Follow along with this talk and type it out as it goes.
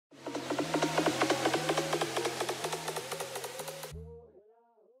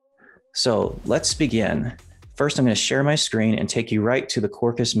So let's begin. First, I'm going to share my screen and take you right to the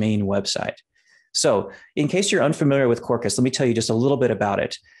Quarkus main website. So in case you're unfamiliar with Quarkus, let me tell you just a little bit about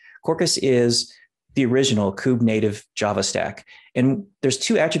it. Quarkus is the original Kube native Java stack. And there's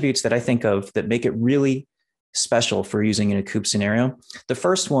two attributes that I think of that make it really special for using in a Kube scenario. The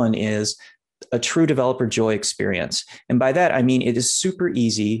first one is a true developer joy experience. And by that, I mean it is super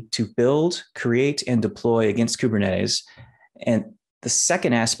easy to build, create, and deploy against Kubernetes. And the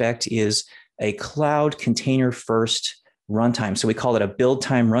second aspect is a cloud container first runtime. So we call it a build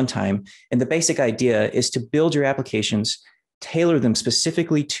time runtime. And the basic idea is to build your applications, tailor them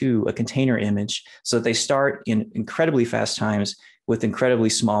specifically to a container image so that they start in incredibly fast times with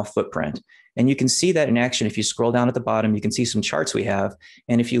incredibly small footprint. And you can see that in action. If you scroll down at the bottom, you can see some charts we have.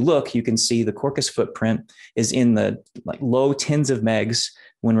 And if you look, you can see the Quarkus footprint is in the low tens of megs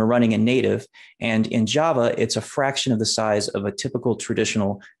when we're running in native. And in Java, it's a fraction of the size of a typical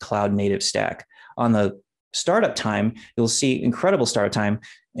traditional cloud native stack. On the startup time, you'll see incredible startup time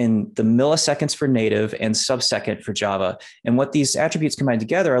in the milliseconds for native and sub-second for Java. And what these attributes combined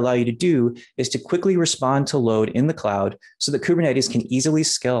together allow you to do is to quickly respond to load in the cloud so that Kubernetes can easily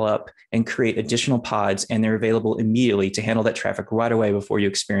scale up and create additional pods, and they're available immediately to handle that traffic right away before you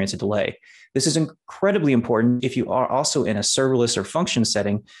experience a delay. This is incredibly important if you are also in a serverless or function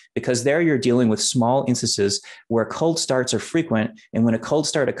setting, because there you're dealing with small instances where cold starts are frequent. And when a cold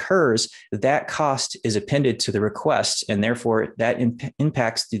start occurs, that cost is appended to the request, and therefore that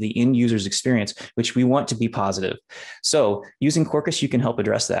impacts the end user's experience, which we want to be positive. So using Quarkus, you can help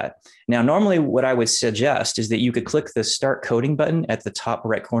address that. Now, normally what I would suggest is that you could click the Start Coding button at the top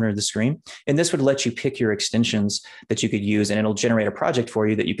right corner of the screen, and this would let you pick your extensions that you could use, and it'll generate a project for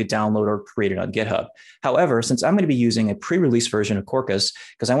you that you could download or create it on GitHub. However, since I'm going to be using a pre-release version of Quarkus,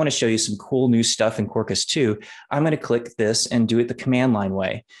 because I want to show you some cool new stuff in Quarkus too, I'm going to click this and do it the command line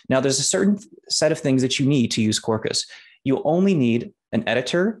way. Now, there's a certain set of things that you need to use Quarkus. You only need an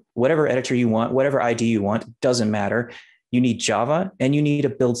editor, whatever editor you want, whatever ID you want, doesn't matter. You need Java, and you need a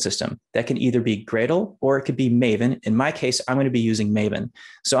build system. That can either be Gradle or it could be Maven. In my case, I'm going to be using Maven.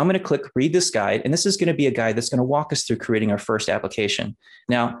 So I'm going to click read this guide, and this is going to be a guide that's going to walk us through creating our first application.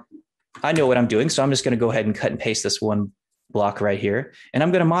 Now, I know what I'm doing, so I'm just going to go ahead and cut and paste this one block right here, and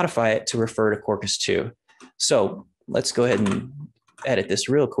I'm going to modify it to refer to Quarkus 2. So let's go ahead and edit this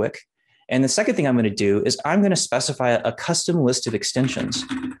real quick. And the second thing I'm going to do is I'm going to specify a custom list of extensions.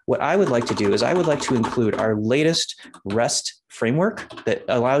 What I would like to do is I would like to include our latest REST framework that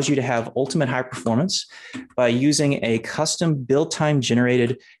allows you to have ultimate high performance by using a custom build time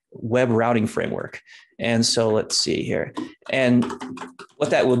generated web routing framework. And so let's see here. And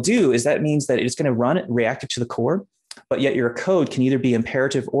what that will do is that means that it's going to run reactive to the core, but yet your code can either be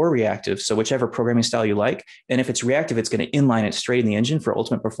imperative or reactive. So whichever programming style you like. And if it's reactive, it's going to inline it straight in the engine for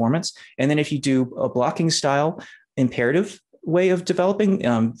ultimate performance. And then if you do a blocking style imperative way of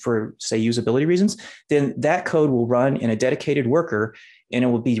developing for, say, usability reasons, then that code will run in a dedicated worker, and it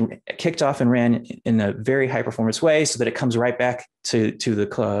will be kicked off and ran in a very high performance way so that it comes right back to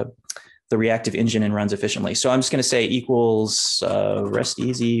the reactive engine and runs efficiently. So I'm just going to say equals rest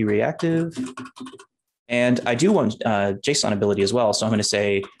easy reactive. And I do want JSON ability as well. So I'm going to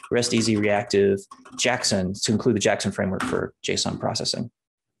say rest easy reactive Jackson to include the Jackson framework for JSON processing.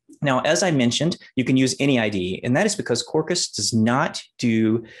 Now, as I mentioned, you can use any IDE, and that is because Quarkus does not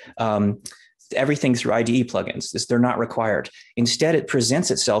do everything through IDE plugins. They're not required. Instead, it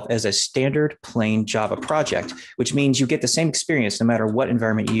presents itself as a standard plain Java project, which means you get the same experience no matter what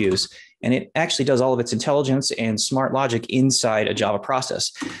environment you use. And it actually does all of its intelligence and smart logic inside a Java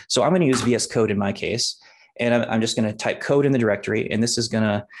process. So I'm going to use VS Code in my case. And I'm just going to type code in the directory, and this is going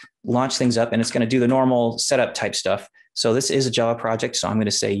to launch things up, and it's going to do the normal setup type stuff. So this is a Java project, so I'm going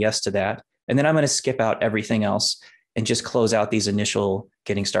to say yes to that. And then I'm going to skip out everything else and just close out these initial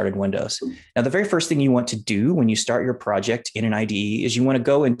getting started windows. Now, the very first thing you want to do when you start your project in an IDE is you want to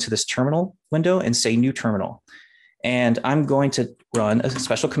go into this terminal window and say new terminal. And I'm going to run a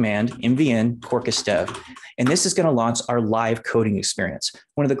special command, mvn Quarkus dev. And this is going to launch our live coding experience.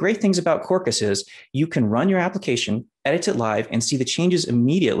 One of the great things about Quarkus is you can run your application, edit it live, and see the changes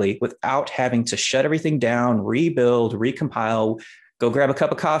immediately without having to shut everything down, rebuild, recompile, go grab a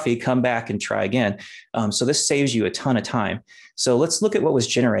cup of coffee, come back and try again. So this saves you a ton of time. So let's look at what was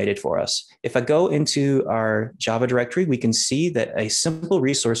generated for us. If I go into our Java directory, we can see that a simple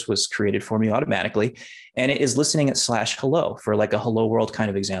resource was created for me automatically, and it is listening at /hello for like a hello world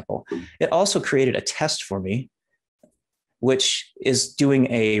kind of example. It also created a test for me, which is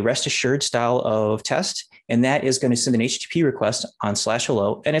doing a rest assured style of test. And that is going to send an HTTP request on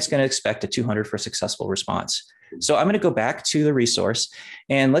 /hello, and it's going to expect a 200 for successful response. So I'm going to go back to the resource,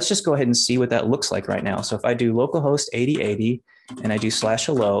 and let's just go ahead and see what that looks like right now. So if I do localhost 8080 and I do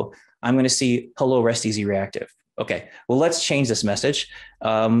 /hello, I'm going to see hello rest easy reactive. Okay, well, let's change this message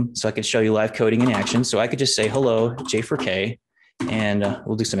so I can show you live coding in action. So I could just say hello J4K, and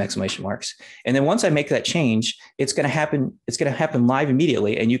we'll do some exclamation marks. And then once I make that change, it's going to happen. It's going to happen live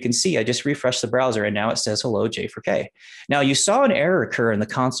immediately. And you can see I just refreshed the browser, and now it says hello J4K. Now you saw an error occur in the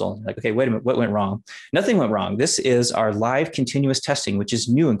console. Like, okay, wait a minute, what went wrong? Nothing went wrong. This is our live continuous testing, which is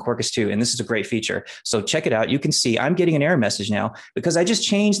new in Quarkus 2, and this is a great feature. So check it out. You can see I'm getting an error message now because I just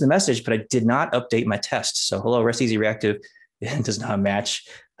changed the message, but I did not update my test. So hello rest easy reactive does not match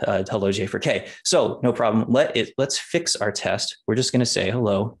hello J4K. So no problem. Let's fix our test. We're just going to say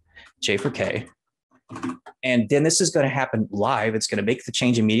hello J4K. And then this is going to happen live. It's going to make the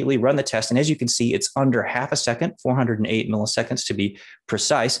change immediately, run the test. And as you can see, it's under half a second, 408 milliseconds to be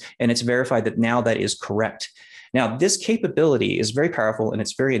precise. And it's verified that now that is correct. Now, this capability is very powerful and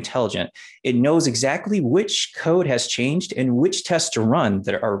it's very intelligent. It knows exactly which code has changed and which tests to run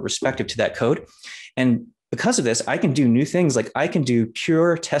that are respective to that code. And because of this, I can do new things, like I can do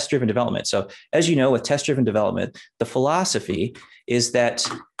pure test-driven development. So as you know, with test-driven development, the philosophy is that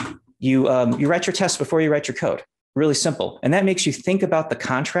you write your tests before you write your code. Really simple. And that makes you think about the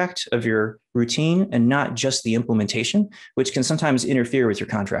contract of your routine and not just the implementation, which can sometimes interfere with your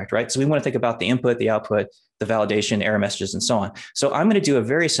contract, right? So we want to think about the input, the output, the validation, error messages, and so on. So I'm going to do a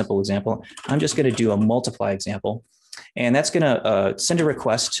very simple example. I'm just going to do a multiply example. And that's going to send a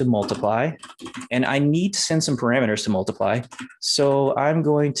request to multiply. And I need to send some parameters to multiply. So I'm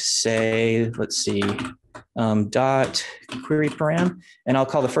going to say, let's see, dot query param. And I'll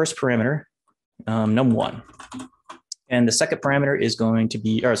call the first parameter num1. And the second parameter is going to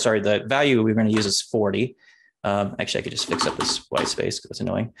be, or sorry, the value we're going to use is 40. Actually, I could just fix up this white space because it's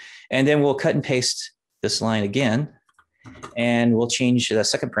annoying. And then we'll cut and paste this line again. And we'll change the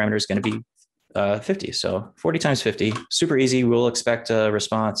second parameter is going to be 50. So 40 times 50, super easy. We'll expect a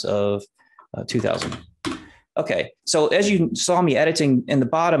response of 2000. Okay, so as you saw me editing in the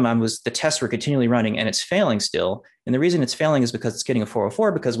bottom, the tests were continually running and it's failing still. And the reason it's failing is because it's getting a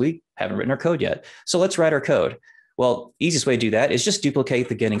 404 because we haven't written our code yet. So let's write our code. Well, easiest way to do that is just duplicate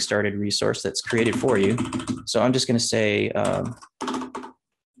the getting started resource that's created for you. So I'm just going to say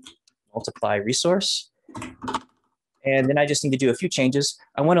multiply resource. And then I just need to do a few changes.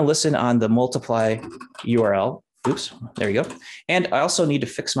 I want to listen on the multiply URL. Oops, there you go. And I also need to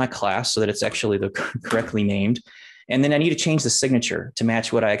fix my class so that it's actually the correctly named. And then I need to change the signature to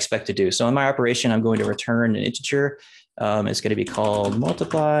match what I expect to do. So in my operation, I'm going to return an integer. It's going to be called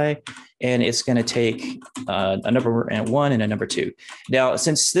multiply, and it's going to take a number 1 and a number 2. Now,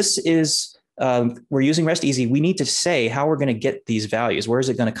 since this is we're using REST easy, we need to say how we're going to get these values. Where is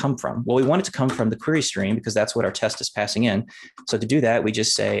it going to come from? Well, we want it to come from the query stream because that's what our test is passing in. So to do that, we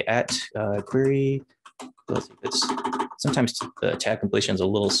just say at query. Sometimes the tag completion is a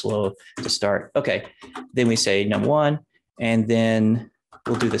little slow to start. Okay, then we say num1, and then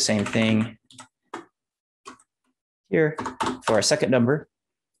we'll do the same thing here for our second number.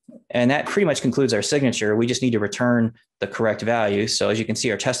 And that pretty much concludes our signature. We just need to return the correct value. So as you can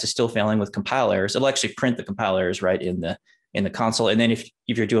see, our test is still failing with compile errors. It'll actually print the compile errors right in the console. And then if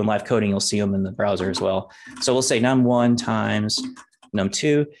you're doing live coding, you'll see them in the browser as well. So we'll say num1 times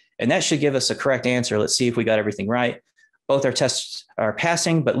num2, and that should give us a correct answer. Let's see if we got everything right. Both our tests are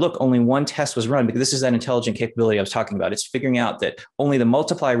passing, but look, only one test was run because this is that intelligent capability I was talking about. It's figuring out that only the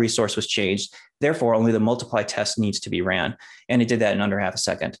multiply resource was changed. Therefore, only the multiply test needs to be ran. And it did that in under half a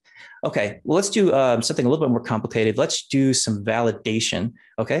second. Okay, well, let's do something a little bit more complicated. Let's do some validation.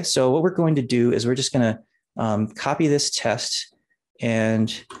 Okay, so what we're going to do is we're just going to copy this test,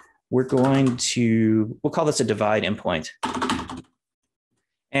 and we'll call this a divide endpoint.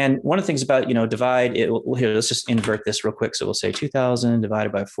 And one of the things about, divide, here, let's just invert this real quick. So we'll say 2000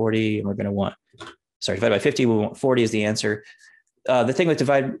 divided by 40, and we're going to divided by 50, we want 40 is the answer. The thing with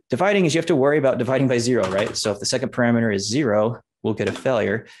dividing is you have to worry about dividing by 0, right? So if the second parameter is 0, we'll get a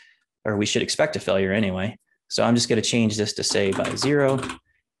failure, or we should expect a failure anyway. So I'm just going to change this to say by 0,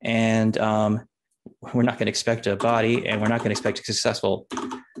 and we're not going to expect a body, and we're not going to expect a successful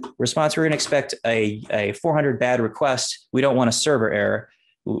response. We're going to expect a 400 bad request. We don't want a server error.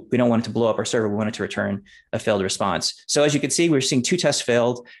 We don't want it to blow up our server. We want it to return a failed response. So as you can see, we're seeing 2 tests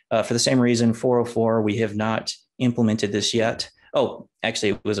failed for the same reason. 404, we have not implemented this yet. Oh, actually,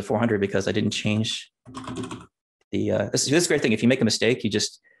 it was a 400 because I didn't change the. This is a great thing. If you make a mistake, you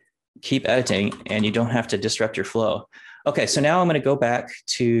just keep editing, and you don't have to disrupt your flow. Okay, so now I'm going to go back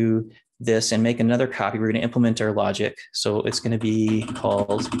to this and make another copy. We're going to implement our logic. So it's going to be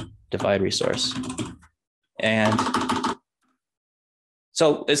called divide resource. And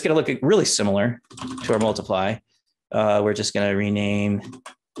so it's going to look really similar to our multiply. We're just going to rename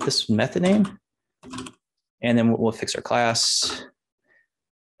this method name, and then we'll fix our class.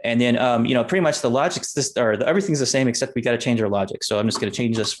 And then, pretty much the logic's everything's the same, except we got to change our logic. So I'm just going to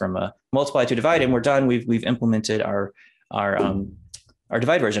change this from a multiply to divide, and we're done. We've implemented our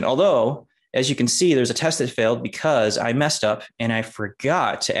divide version. Although, as you can see, there's a test that failed because I messed up and I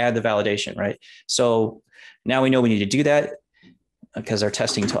forgot to add the validation, right? So now we know we need to do that because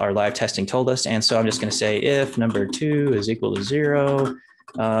our live testing told us. And so I'm just going to say if number 2 is equal to 0,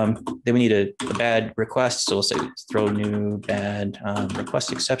 then we need a bad request. So we'll say throw new bad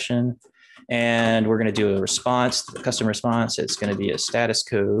request exception. And we're going to do a response, the custom response. It's going to be a status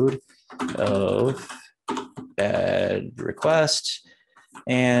code of bad request.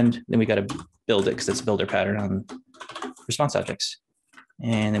 And then we got to build it because it's a builder pattern on response objects.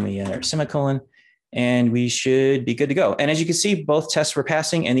 And then we add our semicolon, and we should be good to go. And as you can see, both tests were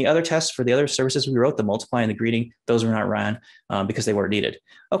passing, and the other tests for the other services we wrote, the multiply and the greeting, those were not run because they weren't needed.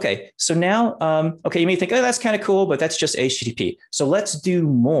 Okay, so now, you may think, oh, that's kind of cool, but that's just HTTP. So let's do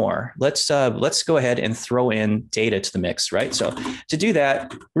more. Let's go ahead and throw in data to the mix, right? So to do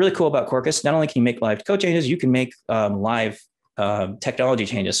that, really cool about Quarkus, not only can you make live code changes, you can make live technology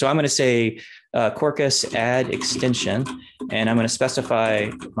changes. So I'm going to say Quarkus add extension, and I'm going to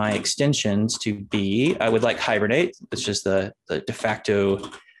specify my extensions to be, I would like Hibernate, which is the de facto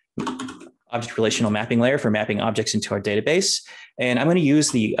object relational mapping layer for mapping objects into our database. And I'm going to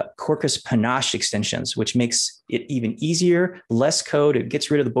use the Quarkus panache extensions, which makes it even easier, less code. It gets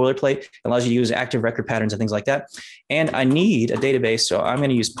rid of the boilerplate, allows you to use active record patterns and things like that. And I need a database. So I'm going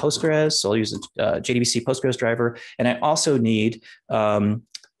to use Postgres. So I'll use a JDBC Postgres driver. And I also need, I'm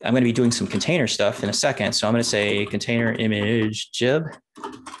going to be doing some container stuff in a second. So I'm going to say container image gib.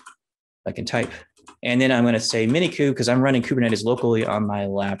 I can type. And then I'm going to say minikube because I'm running Kubernetes locally on my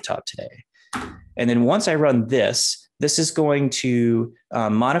laptop today. And then once I run this is going to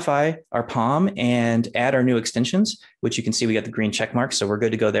modify our POM and add our new extensions, which you can see we got the green check mark. So we're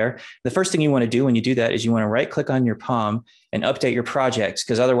good to go there. The first thing you want to do when you do that is you want to right click on your POM and update your projects,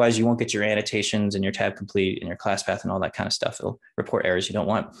 because otherwise you won't get your annotations and your tab complete and your class path and all that kind of stuff. It'll report errors you don't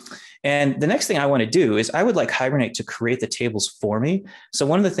want. And the next thing I want to do is I would like Hibernate to create the tables for me. So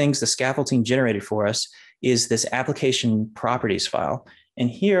one of the things the scaffold team generated for us is this application properties file. And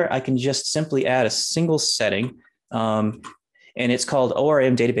here I can just simply add a single setting, and it's called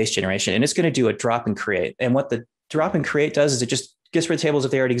ORM database generation. And it's going to do a drop and create. And what the drop and create does is it just gets rid of tables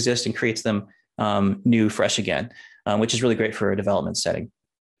if they already exist and creates them new, fresh again, which is really great for a development setting.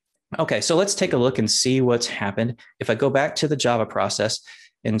 Okay, so let's take a look and see what's happened. If I go back to the Java process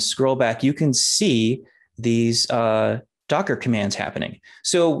and scroll back, you can see these Docker commands happening.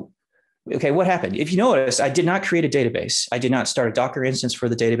 So okay, what happened? If you notice, I did not create a database. I did not start a Docker instance for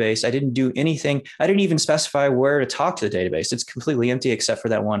the database. I didn't do anything. I didn't even specify where to talk to the database. It's completely empty except for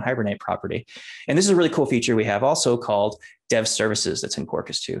that one Hibernate property. And this is a really cool feature we have also called Dev Services that's in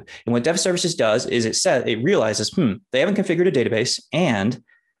Quarkus too. And what Dev Services does is it realizes, they haven't configured a database and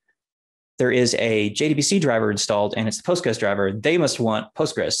there is a JDBC driver installed and it's the Postgres driver. They must want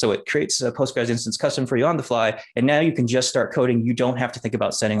Postgres. So it creates a Postgres instance custom for you on the fly. And now you can just start coding. You don't have to think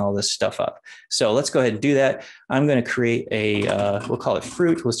about setting all this stuff up. So let's go ahead and do that. I'm going to create we'll call it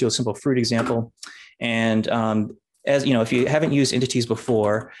fruit. Let's do a simple fruit example. And as you know, if you haven't used entities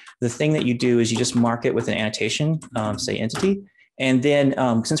before, the thing that you do is you just mark it with an annotation, say entity. And then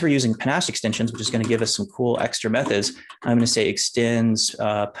since we're using panache extensions, which is going to give us some cool extra methods, I'm going to say extends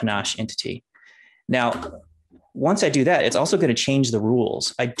panache entity. Now, once I do that, it's also going to change the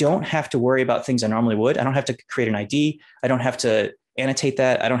rules. I don't have to worry about things I normally would. I don't have to create an ID. I don't have to annotate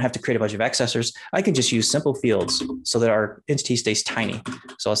that. I don't have to create a bunch of accessors. I can just use simple fields so that our entity stays tiny.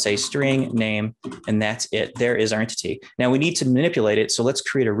 So I'll say string name, and that's it. There is our entity. Now we need to manipulate it. So let's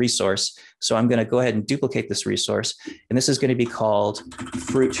create a resource. So I'm going to go ahead and duplicate this resource. And this is going to be called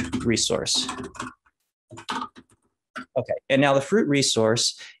fruit resource. Okay. And now the fruit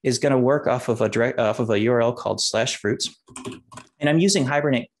resource is going to work off of a URL called /fruits. And I'm using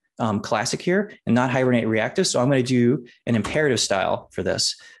Hibernate Classic here and not Hibernate Reactive. So I'm going to do an imperative style for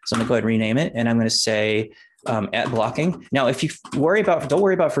this. So I'm going to go ahead and rename it. And I'm going to say at blocking. Now, if you don't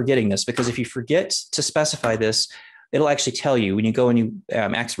worry about forgetting this, because if you forget to specify this, it'll actually tell you when you go and you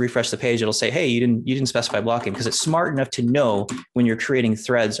refresh the page, it'll say, hey, you didn't specify blocking, because it's smart enough to know when you're creating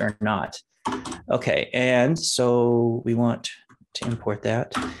threads or not. Okay. And so we want to import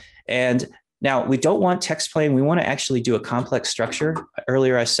that. And Now, we don't want text plain. We want to actually do a complex structure.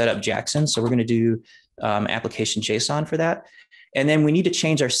 Earlier, I set up Jackson. So we're going to do application JSON for that. And then we need to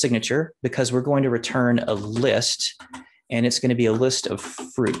change our signature because we're going to return a list, and it's going to be a list of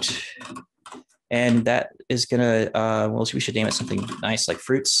fruit. And that is going to, well, we should name it something nice like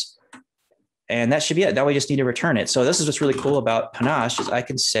fruits. And that should be it. Now we just need to return it. So this is what's really cool about Panache is I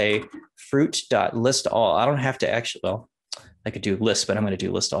can say fruit.listAll. I don't have to actually, well, I could do list, but I'm going to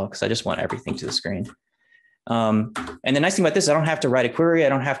do list all because I just want everything to the screen. And the nice thing about this, I don't have to write a query. I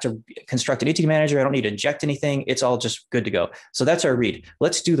don't have to construct an entity manager. I don't need to inject anything. It's all just good to go. So that's our read.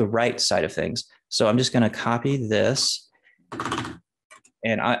 Let's do the write side of things. So I'm just going to copy this,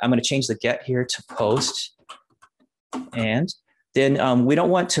 and I'm going to change the get here to post. And then we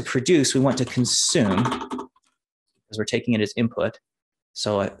don't want to produce. We want to consume because we're taking it as input.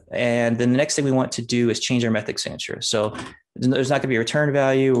 So, and then the next thing we want to do is change our method signature. So there's not going to be a return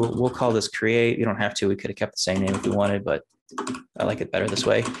value. We'll call this create. You don't have to. We could have kept the same name if we wanted, but I like it better this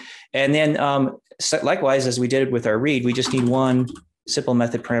way. And then so likewise, as we did with our read, we just need one simple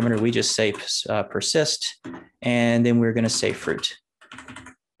method parameter. We just say persist, and then we're going to say fruit.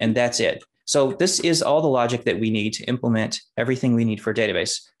 And that's it. So this is all the logic that we need to implement everything we need for a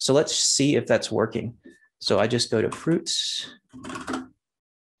database. So let's see if that's working. So I just go to fruits.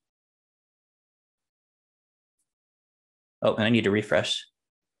 Oh, and I need to refresh.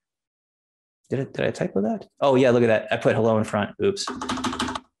 Did I typo that? Oh yeah, look at that. I put hello in front. Oops.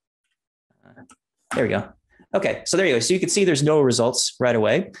 There we go. Okay, so there you go. So you can see there's no results right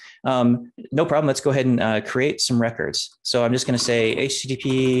away. No problem. Let's go ahead and create some records. So I'm just going to say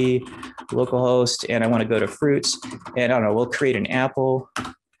HTTP localhost, and I want to go to fruits. And I don't know, we'll create an apple.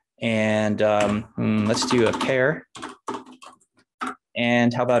 And let's do a pear.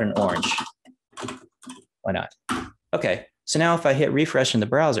 And how about an orange? Why not? Okay, so now if I hit refresh in the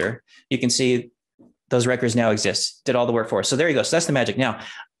browser, you can see those records now exist, did all the work for us. So there you go. So that's the magic. Now,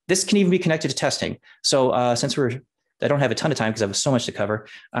 this can even be connected to testing. So since I don't have a ton of time because I have so much to cover,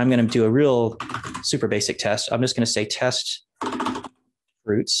 I'm going to do a real super basic test. I'm just going to say test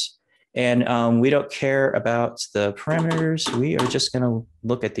fruits. And we don't care about the parameters. We are just going to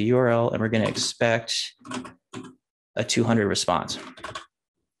look at the URL, and we're going to expect a 200 response.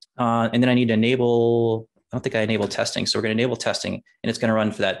 And then I need to enable, I don't think I enabled testing. So we're going to enable testing, and it's going to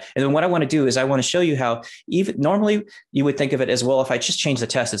run for that. And then what I want to do is I want to show you how even normally you would think of it as, well, if I just change the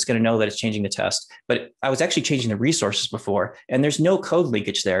test, it's going to know that it's changing the test. But I was actually changing the resources before, and there's no code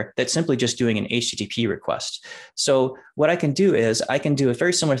linkage there. That's simply just doing an HTTP request. So what I can do is I can do a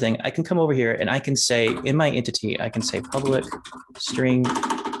very similar thing. I can come over here and I can say in my entity, I can say public string,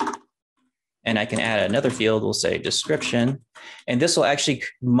 and I can add another field. We'll say description, and this will actually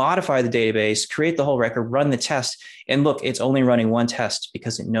modify the database, create the whole record, run the test. And look, it's only running one test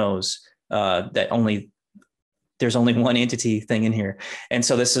because it knows that there's only one entity thing in here. And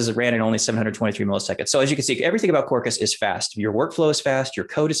so this is ran in only 723 milliseconds. So as you can see, everything about Quarkus is fast. Your workflow is fast, your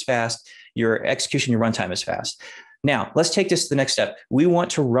code is fast, your execution, your runtime is fast. Now, let's take this to the next step. We want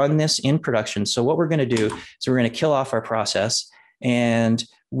to run this in production. So what we're going to do is we're going to kill off our process, and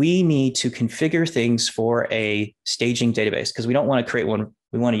we need to configure things for a staging database because we don't want to create one.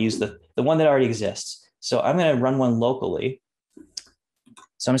 We want to use the one that already exists. So I'm going to run one locally.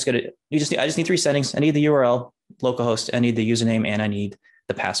 So I'm just going to, I just need three settings. I need the URL, localhost, I need the username, and I need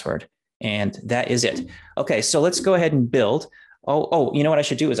the password. And that is it. Okay, so let's go ahead and build. Oh, you know what I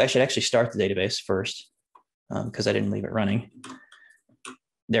should do is I should actually start the database first because I didn't leave it running.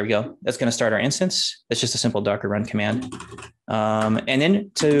 There we go. That's going to start our instance. That's just a simple Docker run command. And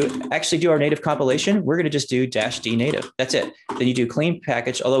then to actually do our native compilation, we're going to just do -d native. That's it. Then you do clean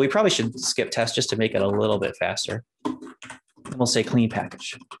package, although we probably should skip test just to make it a little bit faster. And we'll say clean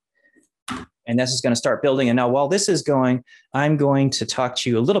package. And this is going to start building. And now while this is going, I'm going to talk to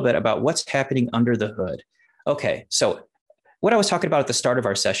you a little bit about what's happening under the hood. Okay, so what I was talking about at the start of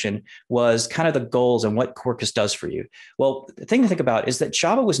our session was kind of the goals and what Quarkus does for you. Well, the thing to think about is that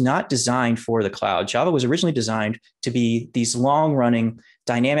Java was not designed for the cloud. Java was originally designed to be these long-running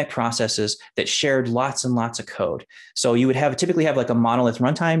dynamic processes that shared lots and lots of code. So you would typically have like a monolith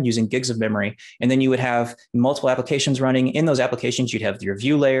runtime using gigs of memory, and then you would have multiple applications running. In those applications, you'd have your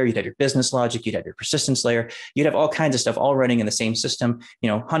view layer, you'd have your business logic, you'd have your persistence layer, you'd have all kinds of stuff all running in the same system,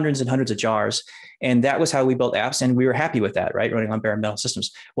 hundreds and hundreds of jars. And that was how we built apps, and we were happy with that, right? Running on bare metal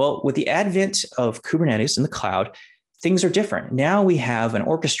systems. Well, with the advent of Kubernetes in the cloud, things are different. Now we have an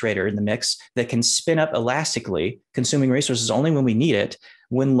orchestrator in the mix that can spin up elastically, consuming resources only when we need it,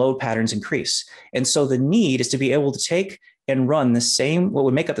 when load patterns increase. And so the need is to be able to take and run the same, what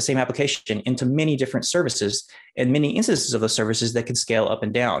would make up the same application into many different services and many instances of those services that can scale up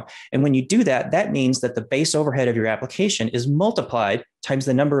and down. And when you do that, that means that the base overhead of your application is multiplied times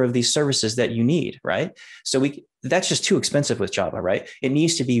the number of these services that you need, right? So that's just too expensive with Java, right? It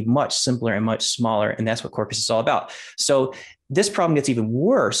needs to be much simpler and much smaller. And that's what Quarkus is all about. So this problem gets even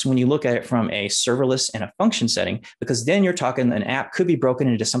worse when you look at it from a serverless and a function setting, because then you're talking an app could be broken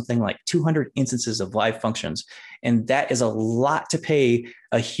into something like 200 instances of live functions. And that is a lot to pay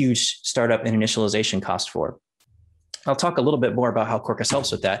a huge startup and initialization cost for. I'll talk a little bit more about how Quarkus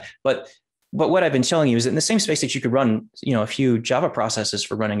helps with that. But what I've been telling you is that in the same space that you could run, a few Java processes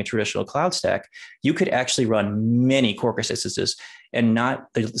for running a traditional cloud stack, you could actually run many Quarkus instances, and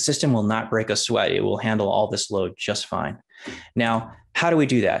the system will not break a sweat. It will handle all this load just fine. Now, how do we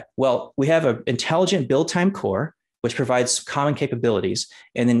do that? Well, we have an intelligent build time core, which provides common capabilities,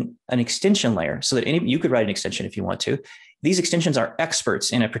 and then an extension layer so that you could write an extension if you want to. These extensions are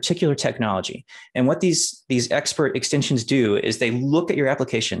experts in a particular technology. And what these expert extensions do is they look at your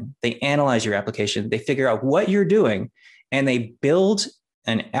application, they analyze your application, they figure out what you're doing, and they build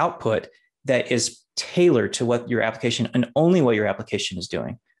an output that is tailored to what your application and only what your application is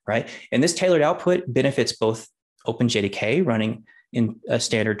doing, right? And this tailored output benefits both OpenJDK running in a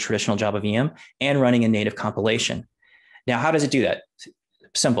standard traditional Java VM and running a native compilation. Now, how does it do that?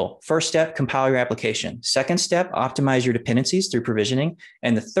 Simple. First step, compile your application. Second step, optimize your dependencies through provisioning.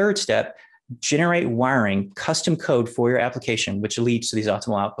 And the third step, generate wiring, custom code for your application, which leads to these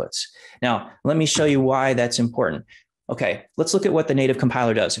optimal outputs. Now, let me show you why that's important. Okay, let's look at what the native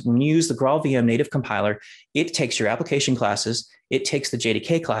compiler does. When you use the GraalVM native compiler, it takes your application classes, it takes the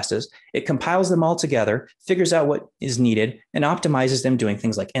JDK classes, it compiles them all together, figures out what is needed, and optimizes them doing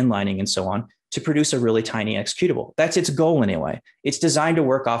things like inlining and so on to produce a really tiny executable. That's its goal anyway. It's designed to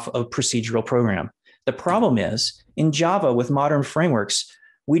work off a procedural program. The problem is, in Java with modern frameworks,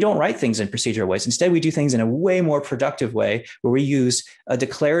 we don't write things in procedural ways. Instead, we do things in a way more productive way where we use a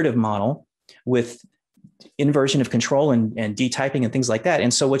declarative model with inversion of control and detyping and things like that.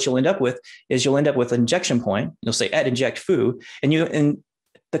 And so what you'll end up with is an injection point. You'll say add inject foo, and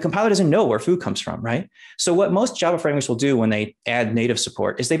the compiler doesn't know where foo comes from, right? So what most Java frameworks will do when they add native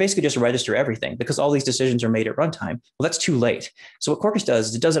support is they basically just register everything because all these decisions are made at runtime. Well, that's too late. So what Quarkus does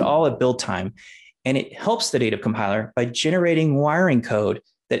is it does it all at build time, and it helps the native compiler by generating wiring code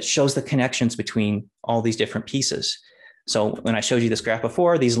that shows the connections between all these different pieces. So when I showed you this graph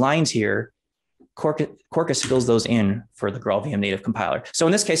before, these lines here, Quarkus fills those in for the GraalVM native compiler. So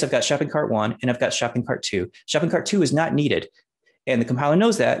in this case, I've got shopping cart 1 and I've got shopping cart 2. Shopping cart 2 is not needed. And the compiler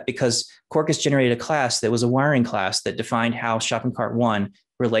knows that because Quarkus generated a class that was a wiring class that defined how shopping cart 1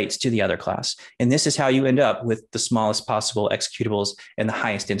 relates to the other class. And this is how you end up with the smallest possible executables and the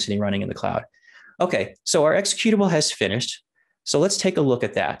highest density running in the cloud. Okay, so our executable has finished. So let's take a look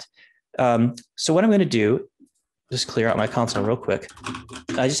at that. So what I'm going to do, just clear out my console real quick.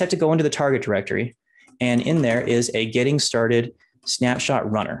 I just have to go into the target directory, and in there is a getting started snapshot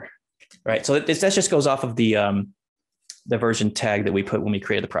runner, right? So that just goes off of the version tag that we put when we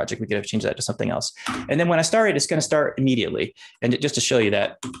created the project. We could have changed that to something else. And then when I start it, it's going to start immediately. And just to show you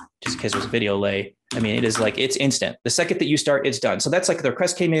that, just in case there's a video lay, I mean, it is like, it's instant. The second that you start, it's done. So that's like the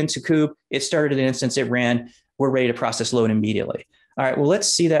request came in to Kube, it started an instance, it ran, we're ready to process load immediately. All right, well, let's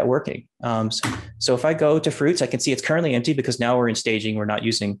see that working. So if I go to fruits, I can see it's currently empty because now we're in staging. We're not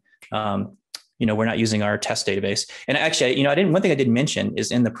using, we're not using our test database. And actually, one thing I didn't mention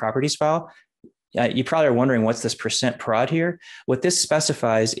is in the properties file, you probably are wondering what's this %prod here. What this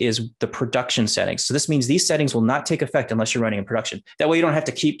specifies is the production settings. So this means these settings will not take effect unless you're running in production. That way you don't have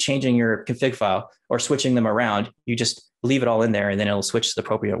to keep changing your config file or switching them around. You just leave it all in there and then it'll switch to the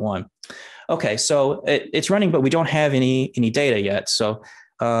appropriate one. Okay, so it's running, but we don't have any data yet. So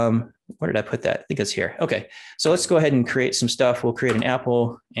where did I put that? I think it's here. Okay, so let's go ahead and create some stuff. We'll create an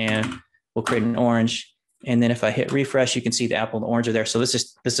apple and we'll create an orange. And then if I hit refresh, you can see the apple and the orange are there. So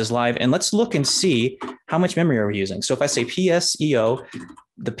this is live. And let's look and see how much memory are we using. So if I say PSEO,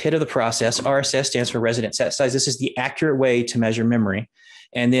 the PID of the process, RSS stands for resident set size. This is the accurate way to measure memory.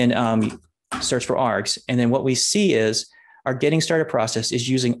 And then search for args. And then what we see is our getting started process is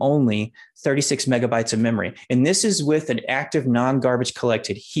using only 36 megabytes of memory. And this is with an active non-garbage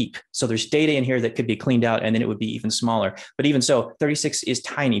collected heap. So there's data in here that could be cleaned out and then it would be even smaller. But even so, 36 is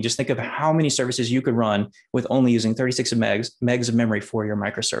tiny. Just think of how many services you could run with only using 36 megs of memory for your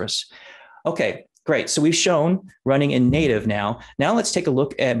microservice. Okay, great. So we've shown running in native now. Now let's take a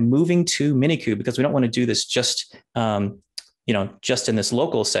look at moving to Minikube because we don't want to do this just in this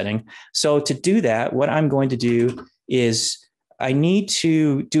local setting. So to do that, what I'm going to do is I need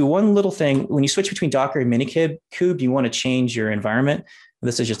to do one little thing. When you switch between Docker and Minikube, you want to change your environment.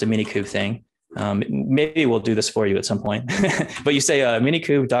 This is just a Minikube thing. Maybe we'll do this for you at some point. But you say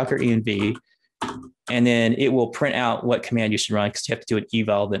Minikube Docker env, and then it will print out what command you should run because you have to do an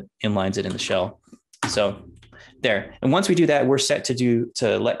eval that inlines it in the shell. So there. And once we do that, we're set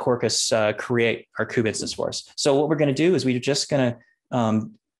to let Quarkus create our kube instance for us. So what we're going to do is we're just going to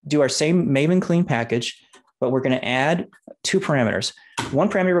do our same Maven clean package, but we're going to add two parameters. One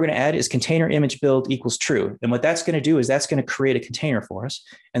parameter we're going to add is container image build equals true. And what that's going to do is that's going to create a container for us.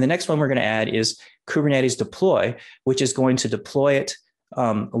 And the next one we're going to add is Kubernetes deploy, which is going to deploy it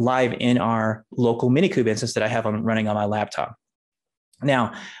live in our local Minikube instance that I have running on my laptop.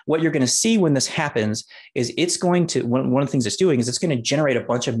 Now, what you're going to see when this happens is it's going to, one of the things it's doing is it's going to generate a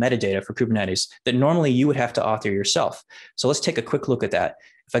bunch of metadata for Kubernetes that normally you would have to author yourself. So let's take a quick look at that.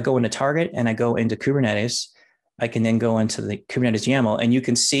 If I go into Target and I go into Kubernetes, I can then go into the Kubernetes YAML, and you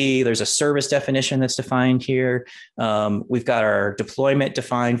can see there's a service definition that's defined here. We've got our deployment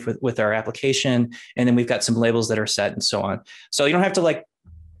defined with our application, and then we've got some labels that are set and so on. So you don't have to like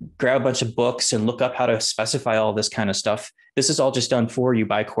grab a bunch of books and look up how to specify all this kind of stuff. This is all just done for you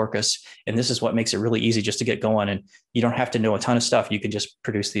by Quarkus. And this is what makes it really easy just to get going. And you don't have to know a ton of stuff. You can just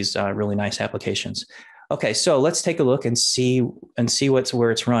produce these really nice applications. Okay, so let's take a look and see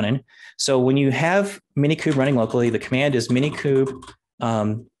where it's running. So when you have Minikube running locally, the command is Minikube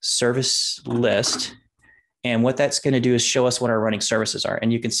service list. And what that's going to do is show us what our running services are.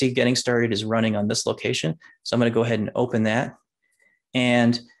 And you can see getting started is running on this location. So I'm going to go ahead and open that.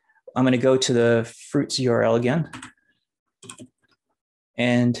 And I'm going to go to the fruits URL again.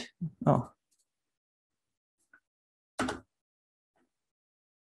 And, oh. Did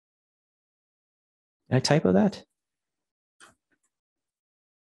I typo that?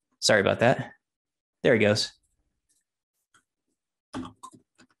 Sorry about that. There he goes. What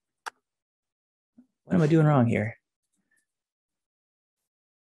am I doing wrong here?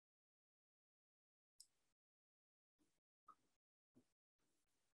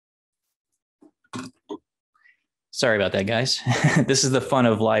 Sorry about that, guys. This is the fun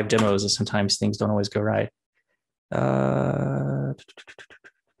of live demos, and sometimes things don't always go right.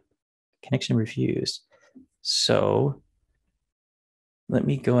 Connection refused. So let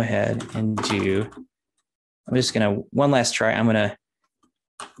me go ahead and I'm just going to, one last try. I'm going to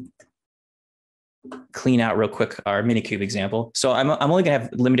clean out real quick our Minikube example. So I'm only going to have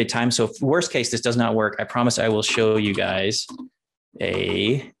limited time. So if worst case, this does not work, I promise I will show you guys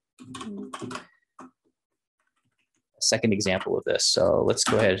a second example of this. So let's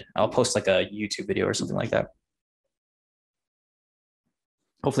go ahead. I'll post like a YouTube video or something like that.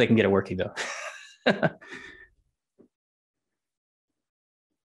 Hopefully I can get it working though.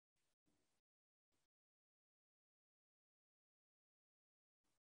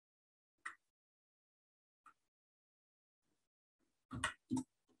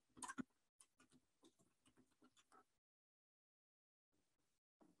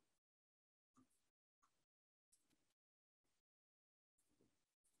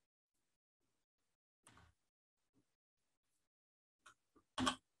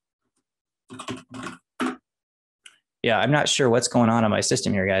 Yeah, I'm not sure what's going on my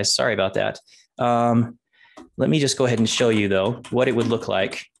system here, guys. Sorry about that. Let me just go ahead and show you, though, what it would look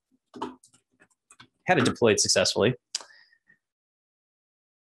like had it deployed successfully.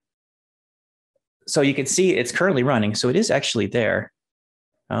 So you can see it's currently running. So it is actually there.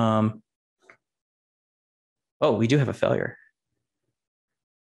 Oh, we do have a failure.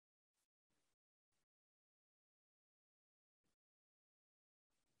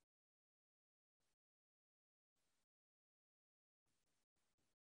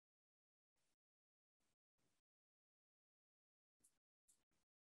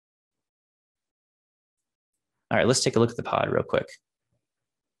 All right, let's take a look at the pod real quick.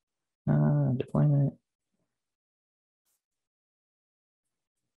 Deployment.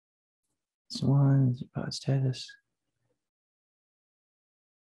 This one, pod status.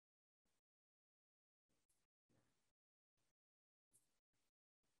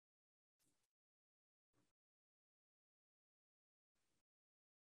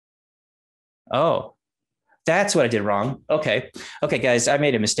 Oh, that's what I did wrong. Okay. Okay, guys, I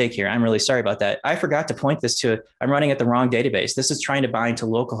made a mistake here. I'm really sorry about that. I forgot to point this to, I'm running at the wrong database. This is trying to bind to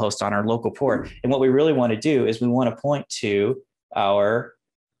localhost on our local port. And what we really want to do is we want to point to our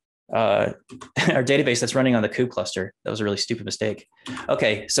database that's running on the kube cluster. That was a really stupid mistake.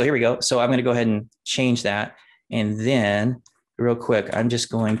 Okay, so here we go. So I'm going to go ahead and change that. And then real quick, I'm just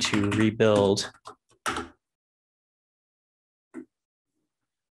going to rebuild.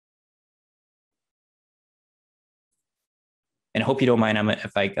 And And I hope you don't mind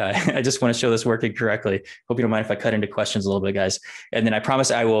if I, I just want to show this working correctly. Hope you don't mind if I cut into questions a little bit, guys. And then I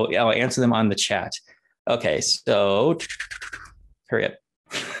promise I'll answer them on the chat. Okay, so hurry up.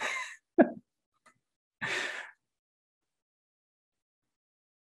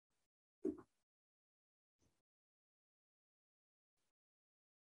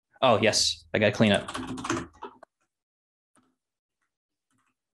 Oh, yes, I got to clean up.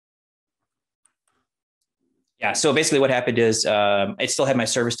 Yeah, so basically what happened is I still had my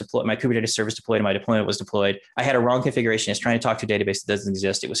service deployed, my Kubernetes service deployed, and my deployment was deployed. I had a wrong configuration. It's trying to talk to a database that doesn't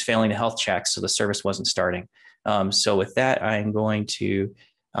exist. It was failing the health checks, so the service wasn't starting. So with that, I'm going to,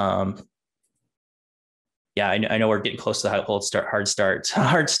 yeah, I know we're getting close to the hard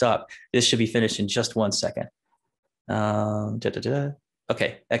stop. This should be finished in just 1 second.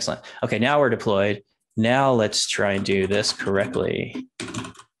 Okay, excellent. Okay, now we're deployed. Now let's try and do this correctly.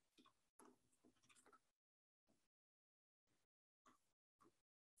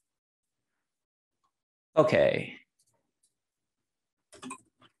 Okay.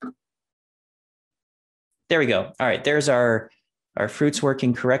 There we go. All right, there's our fruits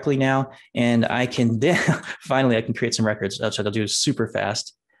working correctly now. And I can then, finally, I can create some records. That's what I'll do super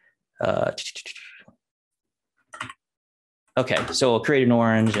fast. Okay, so we'll create an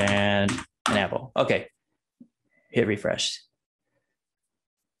orange and an apple. Okay, hit refresh.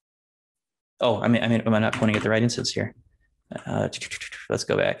 Oh, am I not pointing at the right instance here? Let's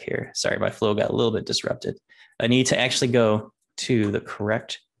go back here. Sorry, my flow got a little bit disrupted. I need to actually go to the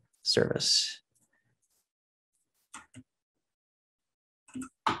correct service.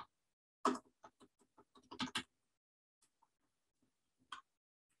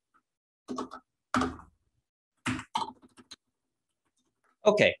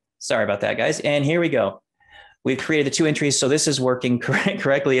 Okay, sorry about that, guys. And here we go. We've created the 2 entries, so this is working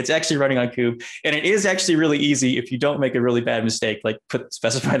correctly. It's actually running on Kube, and it is actually really easy if you don't make a really bad mistake, like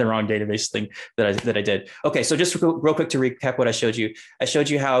specify the wrong database thing that I did. Okay, so just real quick to recap what I showed you. I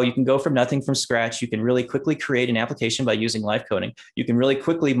showed you how you can go from nothing from scratch. You can really quickly create an application by using live coding. You can really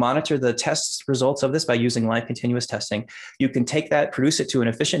quickly monitor the test results of this by using live continuous testing. You can take that, produce it to an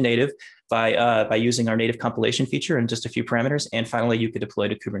efficient native by using our native compilation feature and just a few parameters. And finally, you could deploy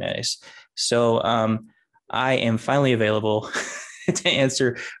to Kubernetes. So I am finally available to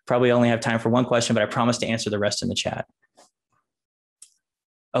answer. Probably only have time for one question, but I promise to answer the rest in the chat.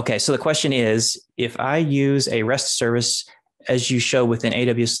 Okay, so the question is, if I use a REST service as you show within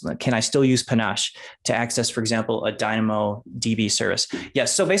AWS, can I still use Panache to access, for example, a DynamoDB service?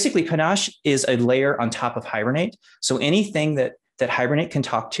 Yes, so basically Panache is a layer on top of Hibernate. So anything that Hibernate can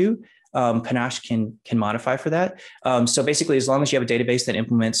talk to, Panache can modify for that. So basically, as long as you have a database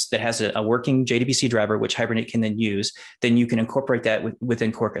that has a working JDBC driver, which Hibernate can then use, then you can incorporate that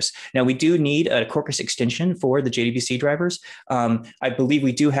within Quarkus. Now, we do need a Quarkus extension for the JDBC drivers. I believe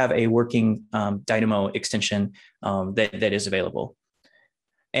we do have a working Dynamo extension that is available.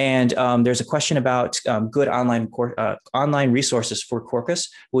 And there's a question about good online resources for Quarkus.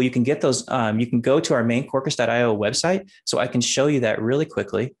 Well, you can get those. You can go to our main Quarkus.io website. So I can show you that really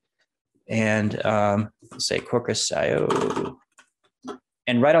quickly. And say Quarkus.io.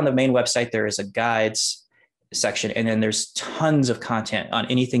 And right on the main website, there is a guides section. And then there's tons of content on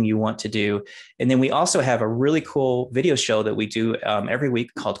anything you want to do. And then we also have a really cool video show that we do every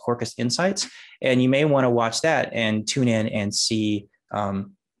week called Quarkus Insights. And you may want to watch that and tune in and see a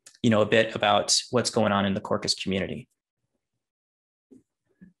bit about what's going on in the Quarkus community.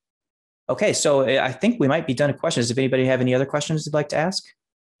 Okay, so I think we might be done with questions. Does anybody have any other questions they'd like to ask?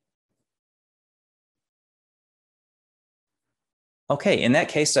 Okay, in that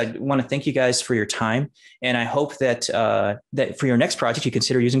case, I want to thank you guys for your time, and I hope that that for your next project you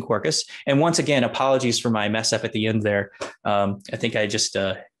consider using Quarkus. And once again, apologies for my mess up at the end there. I think I just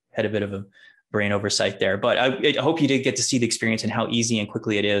had a bit of a brain oversight there, but I hope you did get to see the experience and how easy and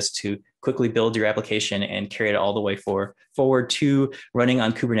quickly it is to quickly build your application and carry it all the way forward to running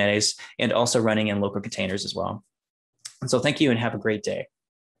on Kubernetes and also running in local containers as well. And so thank you and have a great day.